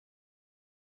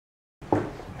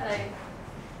Hello.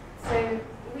 So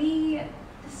we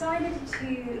decided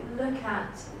to look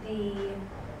at the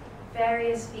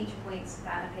various feature points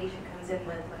that a patient comes in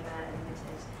with when they're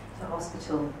admitted to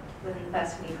hospital within the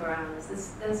first 24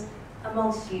 hours. There's a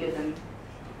multitude of them.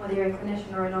 Whether you're a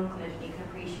clinician or a non-clinician, you can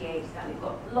appreciate that we've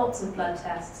got lots of blood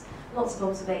tests, lots of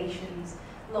observations,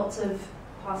 lots of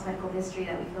past medical history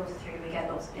that we filter through, and we get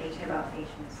lots of data about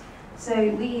patients. So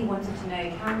we wanted to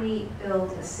know, can we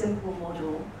build a simple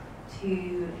model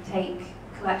to take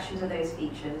collections of those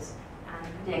features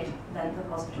and predict length of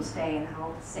hospital stay and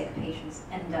how sick patients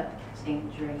end up getting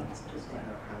during hospital stay?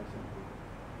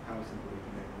 How simple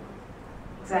can make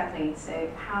it? Exactly,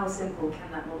 so how simple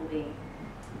can that model be?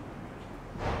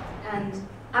 And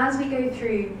as we go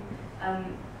through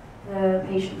the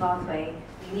patient pathway,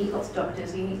 we meet lots of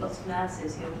doctors, we meet lots of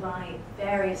nurses who apply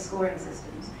various scoring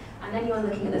systems. And anyone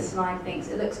looking at this slide thinks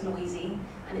it looks noisy,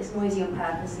 and it's noisy on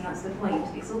purpose, and that's the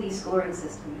point, because all these scoring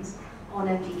systems on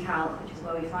MD Calc, which is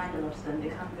where we find a lot of them,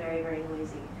 become very, very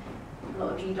noisy. A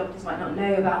lot of GE doctors might not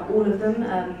know about all of them.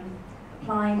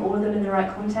 Applying all of them in the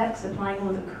right context, applying all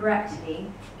of them correctly,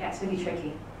 gets really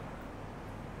tricky.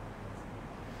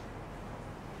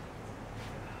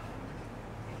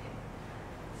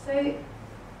 So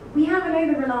we have an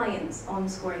over-reliance on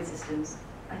scoring systems.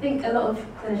 I think a lot of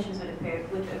clinicians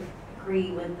would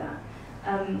agree with that.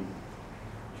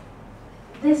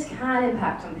 This can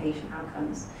impact on patient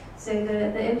outcomes. So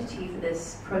the institute for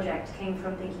this project came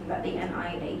from thinking about the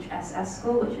NHS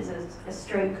score, which is a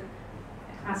stroke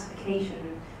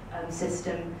classification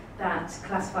system that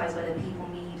classifies whether people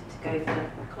need to go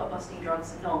for clot-busting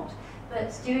drugs or not.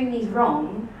 But doing these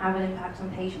wrong have an impact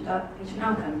on patient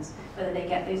outcomes, whether they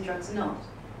get those drugs or not.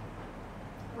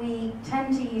 We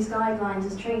tend to use guidelines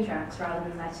as train tracks rather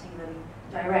than letting them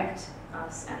direct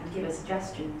us and give us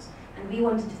suggestions. And we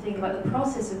wanted to think about the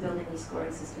process of building these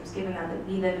scoring systems, given that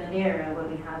we live in an era where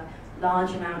we have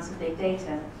large amounts of big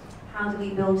data. How do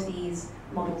we build these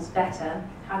models better?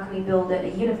 How can we build a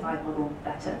unified model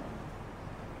better?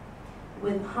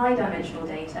 With high dimensional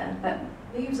data that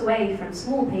moves away from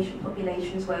small patient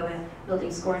populations where we're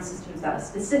building scoring systems that are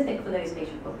specific for those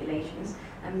patient populations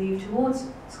and move towards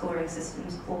scoring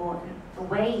systems or a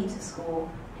way to score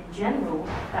in general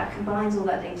that combines all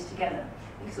that data together.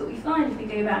 Because what we find, if we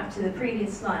go back to the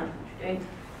previous slide, which we don't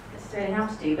necessarily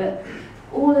have to do, but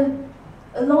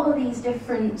a lot of these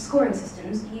different scoring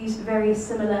systems use very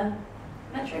similar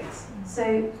metrics.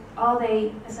 So are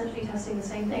they essentially testing the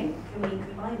same thing? Can we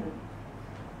combine them?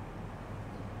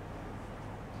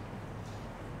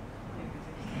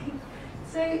 Okay.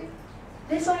 So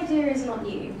this idea is not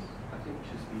new. I think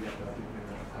just be there, but I think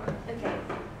we're out of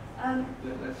time.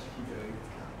 Okay. Let's keep going.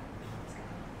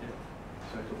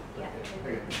 Yeah.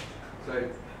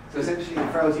 Okay. So essentially, the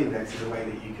frailty index is a way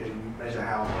that you can measure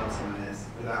how well someone is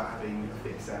without having a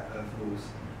fixed set of rules.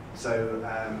 So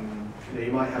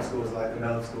you might have scores like the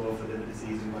MELD score for liver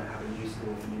disease, and you might have a new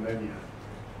score for pneumonia.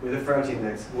 With a frailty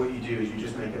index, what you do is you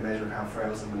just make a measure of how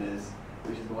frail someone is,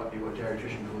 which is what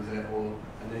geriatrician calls it, or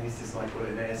an anaesthetist might call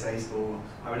it an ASA score.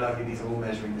 I would argue these are all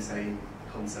measuring the same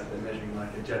concept. They're measuring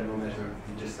like a general measure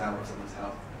of just how of someone's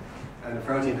health. And the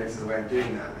frailty index is a way of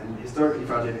doing that. And historically,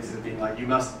 frailty indexes have been like, you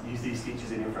must use these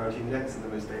features in your frailty index, and the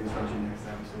most famous frailty index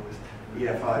now we saw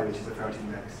was EFI, which is a frailty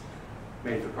index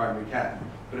made for primary care.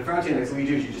 But a frailty index, all you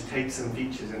do is you just take some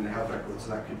features in the health record. So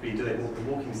that could be, do they walk the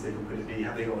walking stick, or could it be,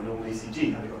 have they got a normal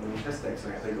ECG, have they got a normal chest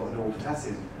X-ray, have they got a normal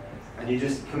potassium? And you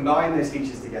just combine those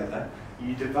features together.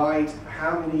 You divide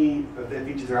how many of their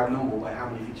features are abnormal by how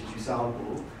many features you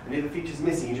sample, and if a feature's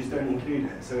missing, you just don't include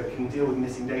it. So it can deal with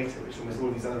missing data, which almost all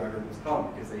of these other algorithms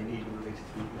can't, because they need all the data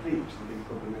to be complete, which is a big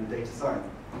problem in data science.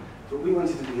 So what we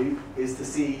wanted to do is to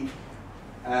see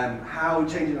how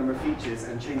changing the number of features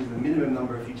and changing the minimum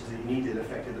number of features that you needed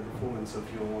affected the performance of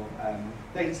your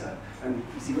data. And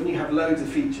you see, when you have loads of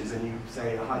features and you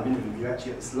say a high minimum, you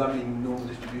actually get this lovely normal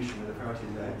distribution with a priority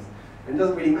index. And it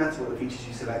doesn't really matter what the features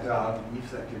you select are. You've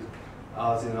selected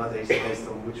ours in our data based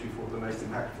on which we thought were most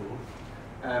impactful.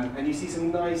 And you see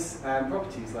some nice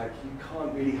properties, like you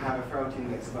can't really have a frailty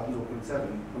index above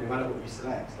 0.7, no matter what you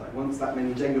select. Like once that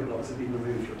many Jenga blocks have been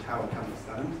removed, your tower cannot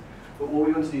stand. But what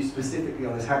we want to do specifically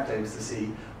on this hack day was to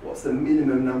see what's the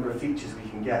minimum number of features we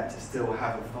can get to still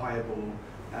have a viable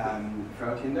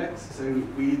frailty index. So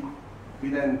we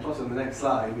then plot on the next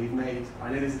slide, we've made, I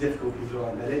know this is difficult, people who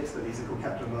aren't medics, but these are called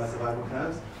Kaplan-Meier survival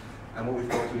curves. And what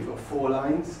we've got 4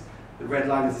 lines. The red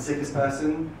line is the sickest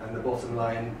person, and the bottom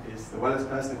line is the wellest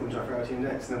person according to our frailty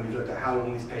index. And then we've looked at how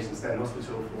long these patients stay in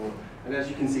hospital for. And as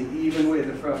you can see, even with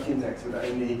the frailty index with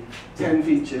only 10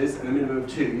 features and a minimum of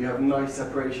 2, you have nice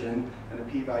separation and a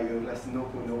p-value of less than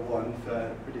 0.01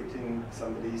 for predicting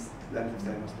somebody's length of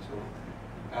stay in hospital.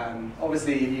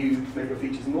 Obviously, if you make your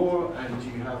features more and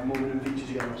you have more minimum features,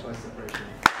 you get much nicer separation.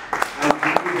 And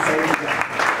you do the same again.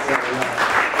 So,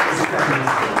 this is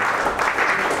definitely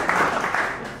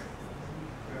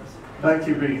Thank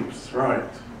you, Beeps. Right.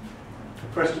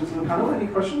 Questions from the panel? Any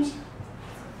questions?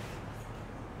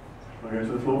 I'll go to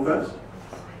the floor first.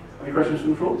 Any questions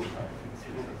from the floor?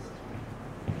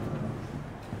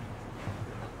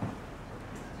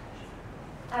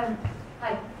 Hi.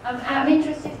 I'm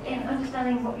interested in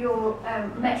understanding what your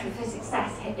metric for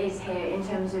success is here in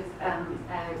terms of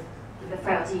the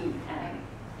frailty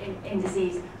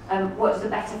indices. What does the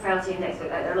better frailty index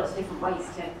look like? There are lots of different ways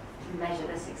to measure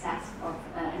the success of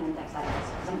an index like this,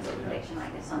 or some sort of prediction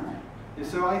like this on there. Yeah,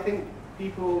 so I think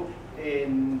people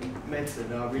in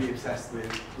medicine are really obsessed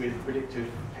with predictive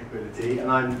capability,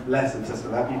 and I'm less obsessed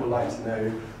with that. People like to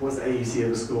know what's the AUC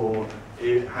of a score,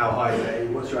 how high is it,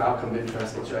 what's your outcome of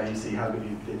interest, what's your AUC, how good are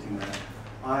you predicting that.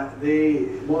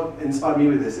 What inspired me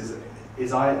with this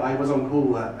is I was on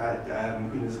call at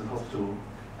Queen Elizabeth Hospital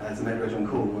as a med-reg on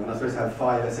call, and I was supposed to have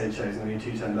 5 SHOs and only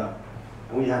 2 turned up.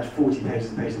 And we had 40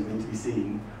 patients that need to be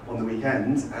seen on the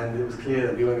weekend, and it was clear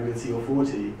that we weren't going to see all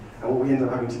 40. And what we ended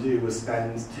up having to do was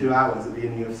spend 2 hours at the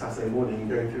beginning of Saturday morning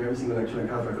going through every single electronic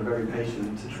health record of every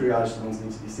patient to triage the ones that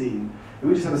need to be seen. If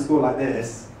we just had a score like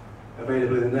this,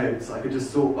 available in the notes, I could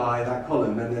just sort by that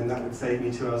column, and then that would save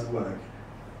me 2 hours of work.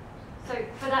 So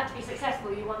for that to be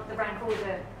successful, you want the rank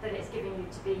order that it's giving you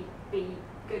to be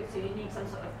good, so you need some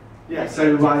sort of... Yeah,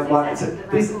 so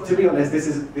to be honest, this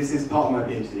is part of my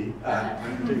PhD.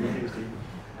 I'm doing my PhD,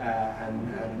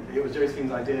 and it was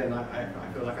Josephine's idea, and I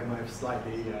feel like I might have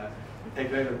slightly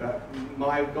taken over. But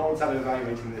my goal out of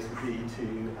evaluating this would be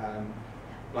to,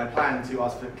 I plan to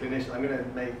ask for clinicians. I'm going to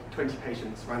make 20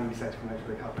 patients randomly selected from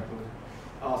electronic health record,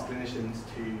 ask clinicians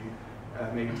to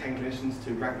maybe 10 clinicians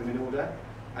to rank them in order,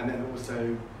 and then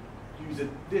also use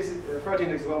this frailty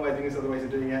index is one way of doing this. Other ways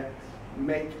of doing it,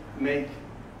 make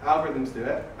algorithms do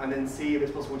it, and then see if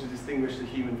it's possible to distinguish the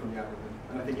human from the algorithm.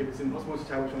 And I think if it's impossible to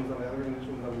tell which one's done the algorithm and which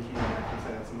one's done the human, I can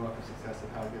say that's a mark of success of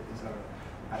how good these are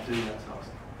at doing that task.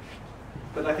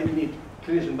 But I think you need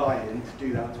clinician buy-in to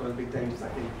do that. That's one of the big dangers. I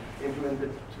think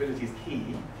implementability is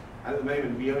key. And at the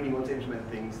moment, we only want to implement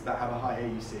things that have a high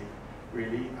AUC,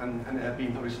 really, and have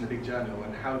been published in a big journal.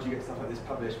 And how do you get stuff like this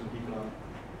published when people aren't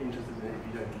interested in it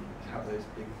if you don't have those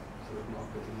big sort of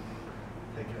markers and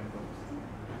take home box?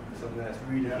 Something that's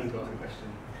really keen to ask a question.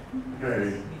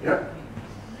 Okay,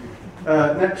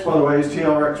 yeah. Next, by the way, is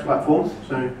TRX platform,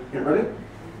 so get ready.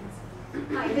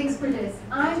 Hi, thanks for this.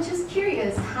 I'm just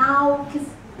curious how, because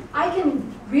I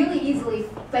can really easily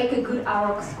fake a good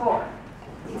ROC score.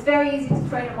 It's very easy to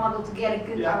train a model to get a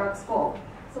good ROC score.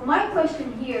 So my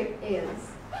question here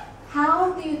is,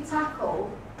 how do you tackle,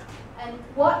 and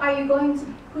what are you going to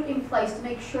put in place to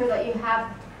make sure that you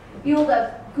have build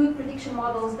up good prediction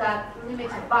models that limit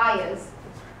bias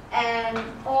and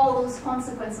all those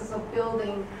consequences of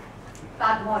building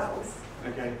bad models?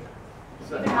 Okay.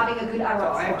 So even having a good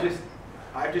ROC score.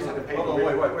 I've just had a paper. Hold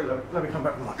on, wait, let me come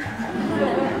back to that.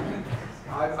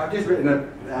 I've just written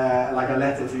a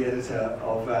letter to the editor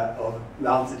of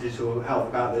Lancet Digital Health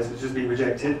about this, which has been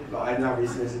rejected, but I've now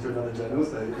resubmitted to another journal,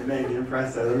 so it may be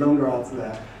impressed. So a longer answer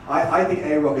there. I think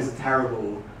AROC is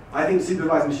I think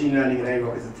supervised machine learning in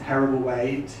AROC is a terrible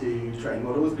way to train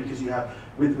models, because you have,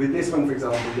 with this one for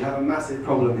example, you have a massive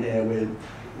problem here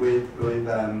with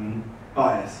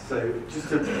bias. So just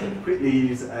to quickly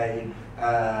use an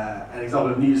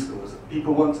example of news scores.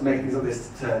 People want to make things like this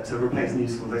to replace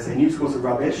news scores. They say news scores are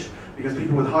rubbish because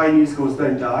people with high news scores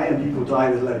don't die and people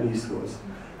die with low news scores.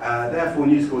 Therefore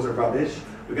news scores are rubbish.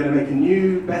 We're going to make a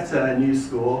new, better news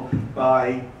score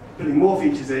by putting more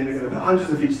features in. We're going to put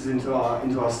hundreds of features into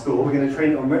our score. We're going to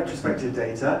train it on retrospective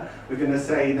data. We're going to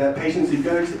say that patients who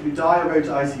die or go to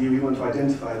ICU, we want to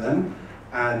identify them,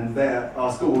 and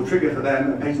our score will trigger for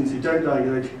them, and patients who don't die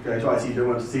or go to ICU don't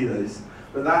want to see those.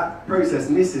 But that process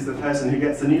misses the person who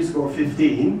gets a news score of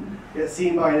 15, gets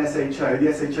seen by an SHO,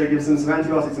 the SHO gives them some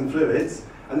antibiotics and fluids,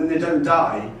 and then they don't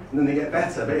die, and then they get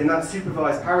better. But in that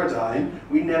supervised paradigm,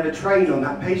 we never train on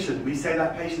that patient. We say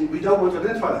that patient, we don't want to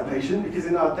identify that patient because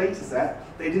in our data set,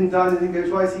 they didn't die and they didn't go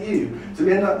to ICU. So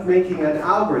we end up making an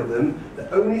algorithm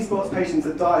that only spots patients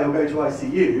that die or go to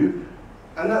ICU,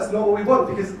 and that's not what we want,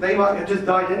 because they might have just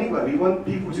died anyway. We want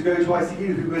people to go to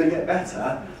ICU who are going to get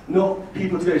better, not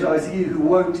people to go to ICU who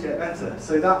won't get better.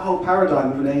 So that whole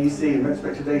paradigm of an AUC and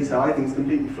retrospective data, I think, is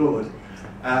completely flawed.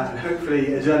 And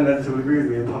hopefully a journal editor will agree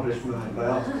with me and publish my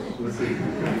article. We'll see.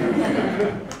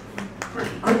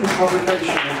 Quickest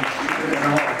publication.